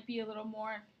who might be a little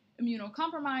more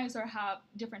immunocompromised or have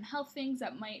different health things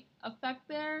that might affect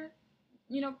their,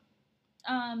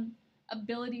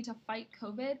 ability to fight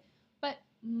COVID. But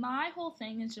my whole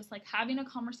thing is just like having a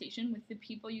conversation with the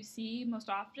people you see most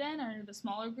often or the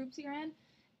smaller groups you're in.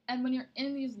 And when you're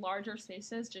in these larger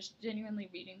spaces, just genuinely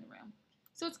reading the room.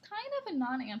 So it's kind of a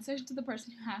non-answer to the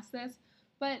person who asked this,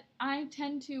 but I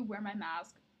tend to wear my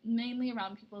mask mainly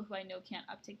around people who I know can't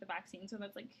uptake the vaccine. So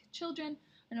that's like children.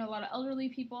 I know a lot of elderly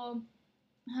people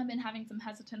have been having some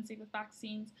hesitancy with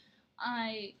vaccines.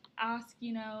 I ask,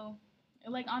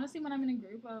 honestly, when I'm in a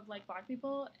group of like Black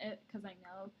people, because I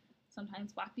know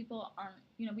sometimes Black people aren't,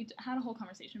 we had a whole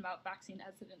conversation about vaccine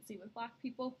hesitancy with Black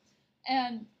people,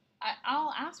 and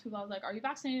I'll ask people, I was like, are you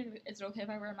vaccinated? Is it okay if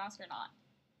I wear a mask or not?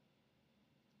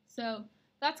 So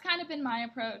that's kind of been my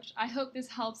approach. I hope this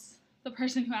helps the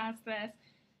person who asked this,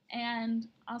 and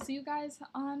I'll see you guys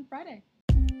on Friday.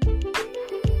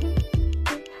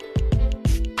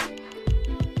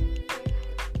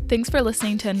 Thanks for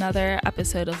listening to another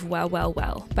episode of Well, Well,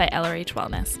 Well by LRH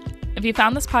Wellness. If you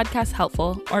found this podcast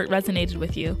helpful or it resonated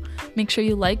with you, make sure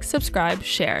you like, subscribe,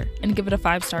 share, and give it a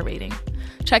 5-star rating.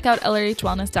 Check out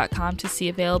lrhwellness.com to see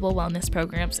available wellness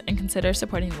programs and consider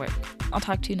supporting the work. I'll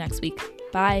talk to you next week.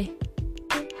 Bye.